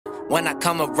When I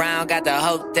come around, got the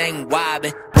whole thing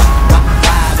wobbin', wobbin',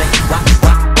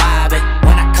 wobbin'.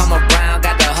 When I come around,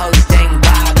 got the whole thing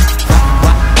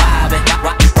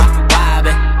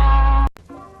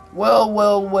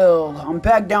wobbin'. Well, I'm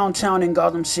back downtown in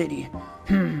Gotham City.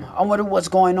 I wonder what's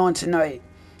going on tonight.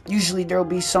 Usually there'll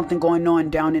be something going on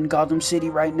down in Gotham City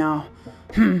right now.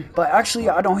 But actually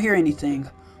I don't hear anything.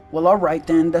 Well, alright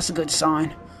then, that's a good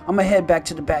sign. I'm gonna head back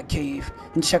to the Batcave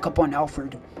and check up on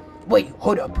Alfred. Wait,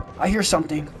 hold up. I hear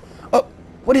something. Oh,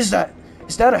 what is that?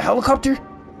 Is that a helicopter?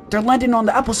 They're landing on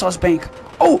the applesauce bank.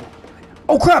 Oh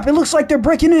crap, it looks like they're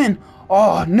breaking in.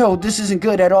 Oh no, this isn't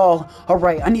good at all.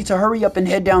 Alright, I need to hurry up and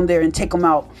head down there and take them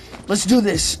out. Let's do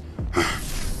this.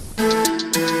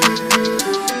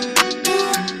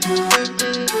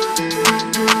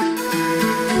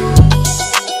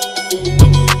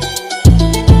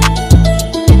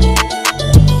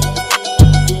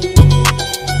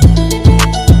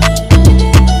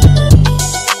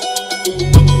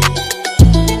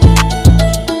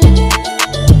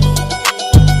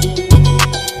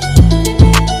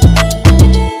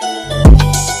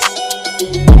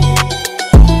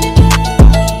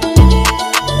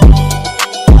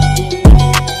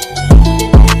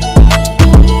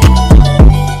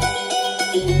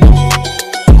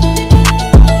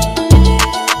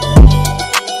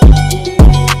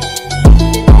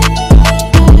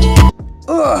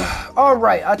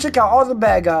 Alright, I took out all the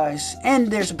bad guys, and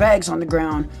there's bags on the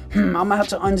ground. I'm gonna have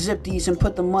to unzip these and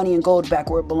put the money and gold back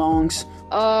where it belongs.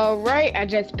 Alright, I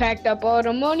just packed up all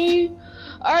the money.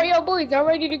 Alright, yo boys, y'all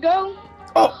ready to go?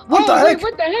 Oh, what the heck? Wait,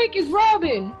 what the heck is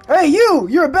Robin? Hey,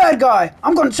 you're a bad guy.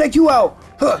 I'm gonna take you out.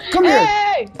 Come here.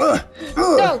 Hey!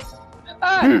 No.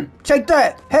 Take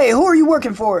that. Hey, who are you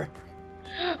working for?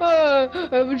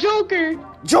 Joker.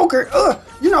 Joker?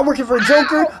 You're not working for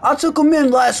Joker. I took him in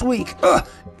last week.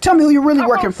 Tell me who you're really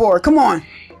working for. Come on.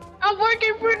 I'm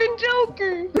working for the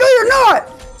Joker. No, you're not.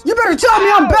 You better tell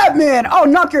me I'm Batman. I'll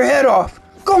knock your head off.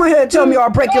 Go ahead and tell me or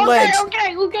I'll break your legs.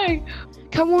 Okay.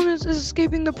 Catwoman is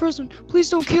escaping the prison. Please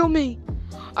don't kill me.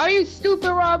 Are you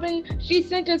stupid, Robin? She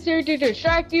sent us here to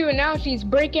distract you, and now she's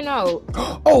breaking out.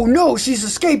 Oh no, she's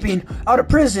escaping out of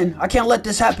prison. I can't let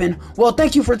this happen. Well,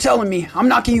 thank you for telling me. I'm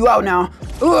knocking you out now.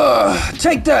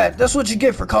 Take that. That's what you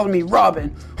get for calling me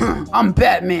Robin. I'm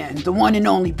Batman, the one and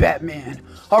only Batman.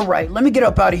 Alright, let me get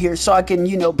up out of here so I can,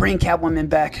 bring Catwoman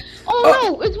back. Oh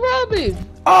no, it's Robin.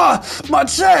 My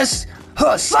chest.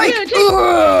 Psych.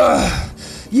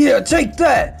 Yeah, take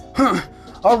that.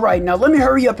 Alright, now let me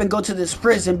hurry up and go to this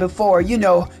prison before,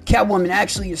 Catwoman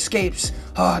actually escapes.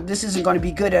 This isn't going to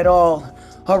be good at all.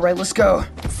 Alright, let's go.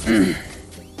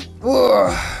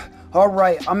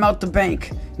 Alright, I'm out the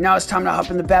bank. Now it's time to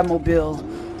hop in the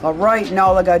Batmobile. Alright, now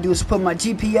all I gotta do is put my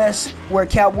GPS where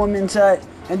Catwoman's at,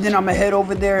 and then I'm gonna head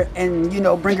over there and,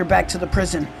 bring her back to the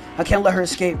prison. I can't let her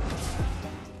escape.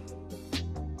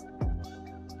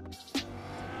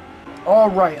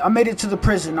 Alright, I made it to the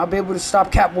prison. I'll be able to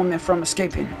stop Catwoman from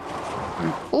escaping.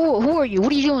 Oh, who are you?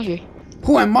 What are you doing here?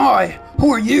 Who am I?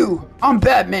 Who are you? I'm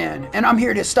Batman, and I'm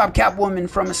here to stop Catwoman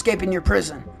from escaping your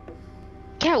prison.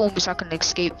 Catwoman's not gonna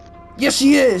escape. Yes,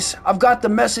 she is. I've got the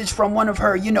message from one of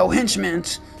her, henchmen.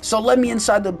 So let me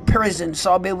inside the prison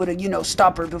so I'll be able to,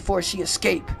 stop her before she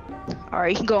escape.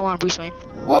 Alright, you can go on, Bruce Wayne.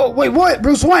 Whoa, wait, what?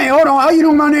 Bruce Wayne, hold on. How you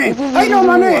know my name? How you know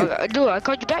my name? I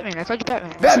called you Batman.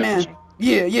 Batman?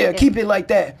 Yeah, keep it like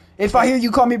that. If I hear you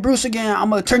call me Bruce again,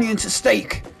 I'm gonna turn you into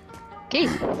steak. Okay.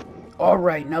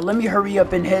 Alright, now let me hurry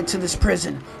up and head to this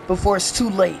prison before it's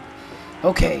too late.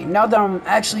 Okay, now that I'm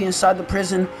actually inside the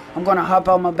prison, I'm gonna hop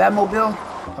out my Batmobile.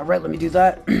 Alright, let me do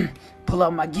that. Pull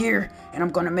out my gear, and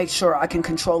I'm gonna make sure I can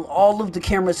control all of the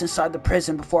cameras inside the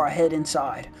prison before I head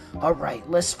inside. Alright,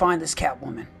 let's find this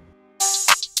Catwoman.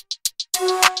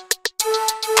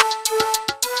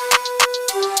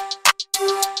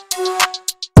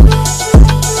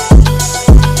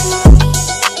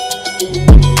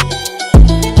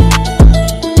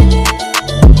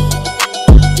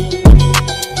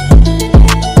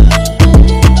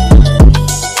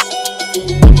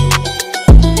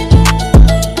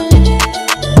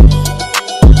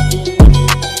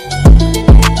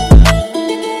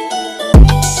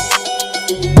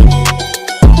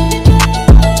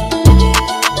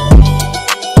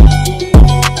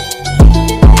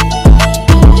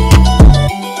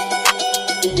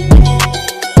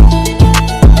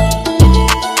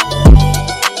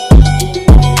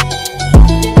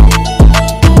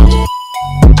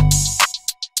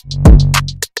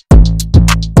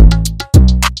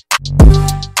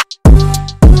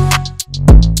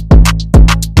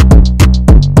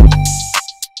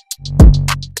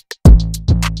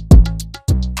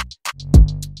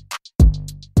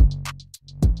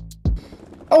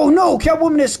 Oh no,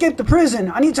 Catwoman escaped the prison.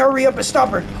 I need to hurry up and stop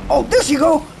her. Oh, there she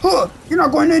go. You're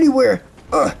not going anywhere.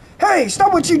 Hey,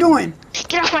 stop what you're doing.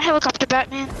 Get off my helicopter,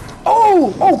 Batman.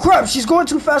 Oh crap, she's going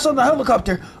too fast on the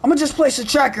helicopter. I'm gonna just place a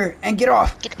tracker and get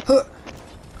off.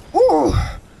 Ooh.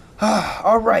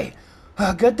 Alright.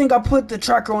 Good thing I put the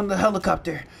tracker on the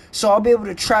helicopter, so I'll be able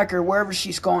to track her wherever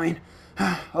she's going.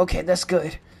 Okay, that's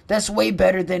good. That's way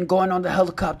better than going on the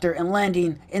helicopter and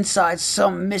landing inside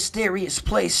some mysterious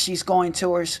place she's going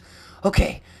towards.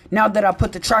 Okay, now that I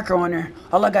put the tracker on her,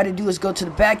 all I gotta do is go to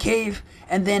the Batcave,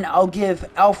 and then I'll give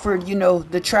Alfred,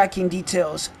 the tracking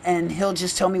details, and he'll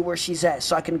just tell me where she's at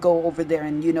so I can go over there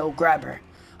and, grab her.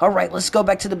 Alright, let's go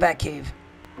back to the Batcave.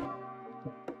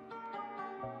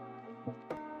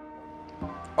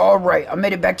 Alright, I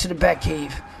made it back to the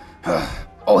Batcave.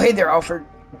 Oh, hey there, Alfred.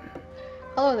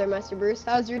 Hello there, Master Bruce.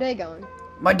 How's your day going?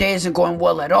 My day isn't going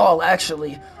well at all,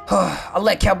 actually. I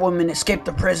let Catwoman escape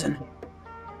the prison.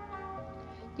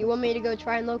 You want me to go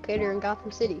try and locate her in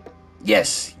Gotham City?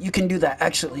 Yes, you can do that,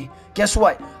 actually. Guess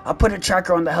what? I put a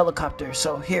tracker on the helicopter,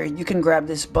 so here, you can grab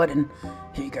this button.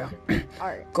 Here you go.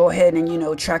 Alright. Go ahead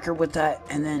and, track her with that,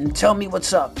 and then tell me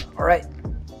what's up, alright?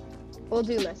 Will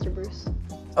do, Master Bruce.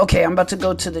 Okay, I'm about to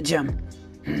go to the gym.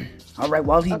 Alright,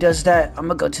 while he does that, I'm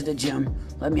gonna go to the gym.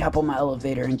 Let me hop on my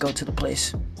elevator and go to the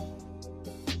place.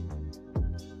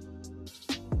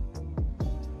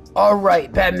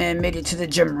 Alright, Batman made it to the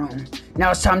gym room. Now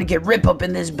it's time to get rip up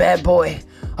in this bad boy.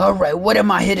 Alright, what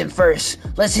am I hitting first?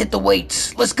 Let's hit the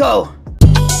weights. Let's go!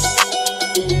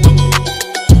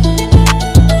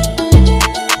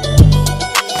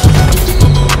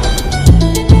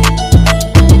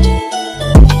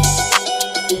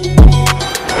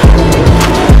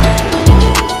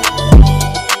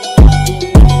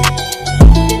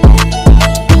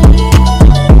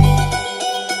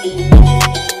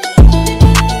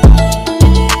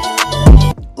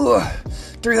 Ugh,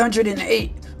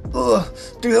 308.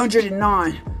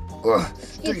 309.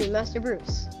 Excuse me, Master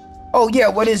Bruce. Oh yeah,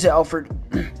 what is it, Alfred?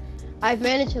 I've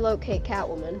managed to locate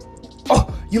Catwoman.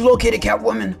 Oh, you located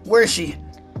Catwoman? Where is she?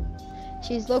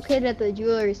 She's located at the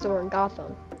jewelry store in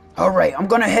Gotham. Alright, I'm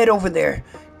gonna head over there.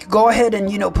 Go ahead and,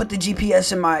 put the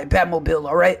GPS in my Batmobile,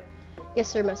 alright? Yes,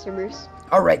 sir, Master Bruce.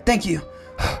 Alright, thank you.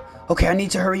 Okay, I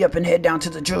need to hurry up and head down to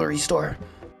the jewelry store.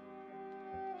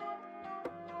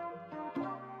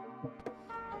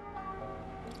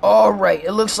 Alright,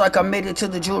 it looks like I made it to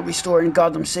the jewelry store in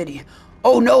Gotham City.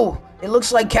 Oh no! It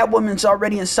looks like Catwoman's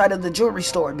already inside of the jewelry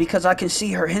store because I can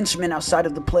see her henchmen outside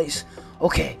of the place.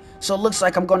 Okay, so it looks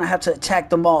like I'm gonna have to attack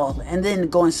them all and then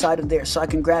go inside of there so I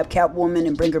can grab Catwoman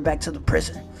and bring her back to the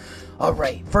prison.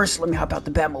 Alright, first let me hop out the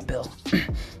Batmobile.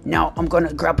 Now I'm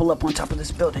gonna grapple up on top of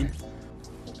this building.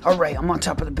 Alright, I'm on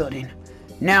top of the building.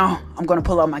 Now, I'm gonna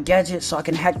pull out my gadget so I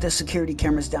can hack the security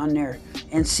cameras down there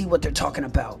and see what they're talking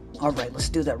about. Alright, let's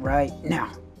do that right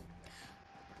now.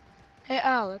 Hey,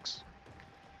 Alex.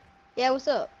 Yeah, what's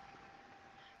up?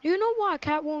 Do you know why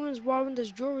Catwoman's robbing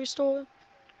this jewelry store?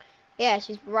 Yeah,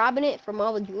 she's robbing it from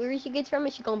all the jewelry she gets from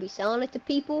it. She's gonna be selling it to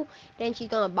people. Then she's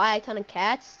gonna buy a ton of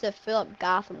cats to fill up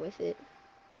Gotham with it.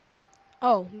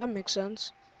 Oh, that makes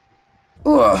sense.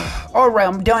 Alright,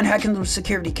 I'm done hacking those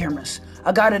security cameras.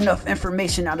 I got enough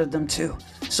information out of them too.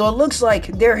 So it looks like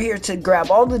they're here to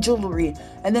grab all the jewelry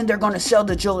and then they're going to sell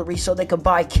the jewelry so they could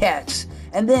buy cats.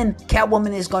 And then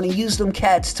Catwoman is going to use them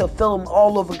cats to fill them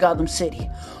all over Gotham City.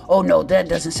 Oh no, that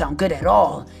doesn't sound good at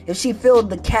all. If she filled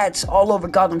the cats all over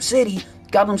Gotham City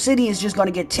is just going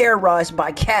to get terrorized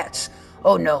by cats.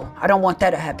 Oh no, I don't want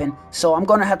that to happen. So I'm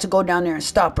going to have to go down there and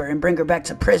stop her and bring her back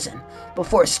to prison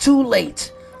before it's too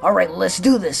late. Alright, let's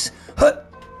do this. Huh.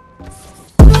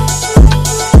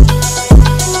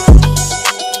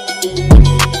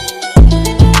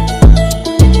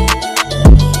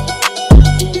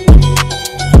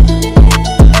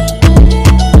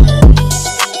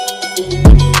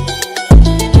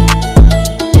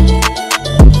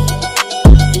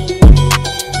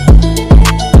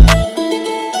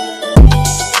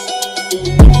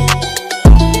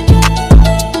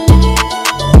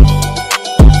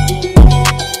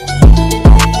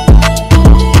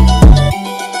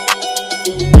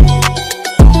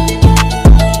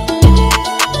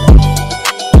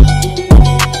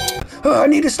 I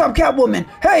need to stop Catwoman.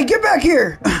 Hey, get back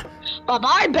here.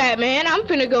 Bye-bye, Batman. I'm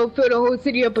finna go fill the whole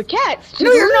city up with cats.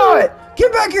 No, you're not.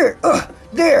 Get back here.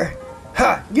 There.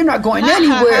 Ha, you're not going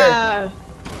anywhere.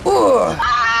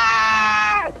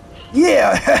 Ah!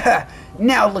 Yeah.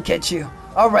 Now look at you.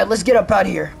 All right, let's get up out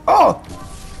of here. Oh.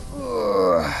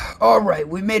 All right,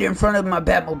 we made it in front of my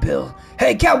Batmobile.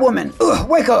 Hey, Catwoman.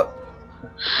 Wake up.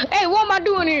 Hey, what am I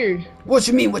doing here? What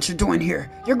you mean what you're doing here?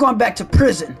 You're going back to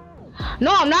prison.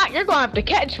 No, I'm not. You're gonna have to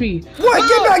catch me. What?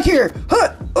 Get back here!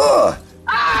 Huh!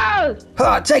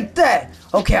 Ah! Take that!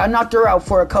 Okay, I knocked her out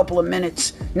for a couple of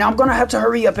minutes. Now I'm gonna have to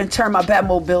hurry up and turn my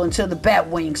Batmobile into the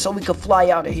Batwing so we can fly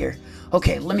out of here.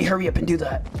 Okay, let me hurry up and do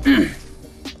that.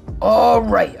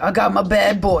 Alright, I got my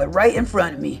bad boy right in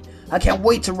front of me. I can't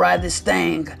wait to ride this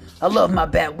thing. I love my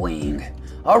Batwing.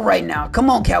 Alright now, come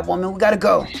on Catwoman, we gotta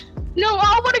go. No,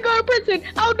 I don't want to go to prison.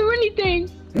 I'll do anything.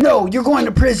 No, you're going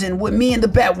to prison with me and the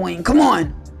Batwing. Come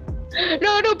on.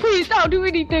 No, please, I'll do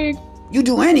anything. You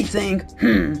do anything?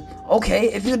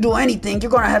 Okay, if you do anything,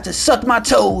 you're gonna have to suck my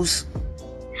toes.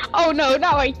 Oh no,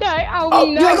 not like that. Oh,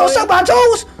 you ain't gonna suck my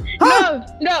toes? Huh?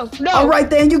 No. Alright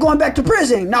then, you're going back to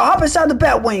prison. Now hop inside the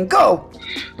Batwing, go.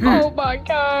 Oh my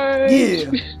god. Yeah.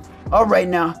 Alright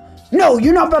now. No,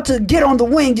 you're not about to get on the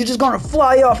wing. You're just gonna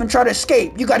fly off and try to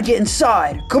escape. You gotta get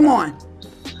inside. Come on.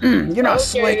 You're not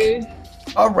slick.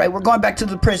 Alright, we're going back to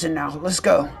the prison now. Let's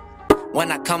go.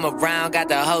 When I come around, got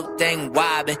the whole thing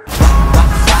wobbin',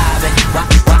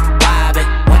 wobbin'.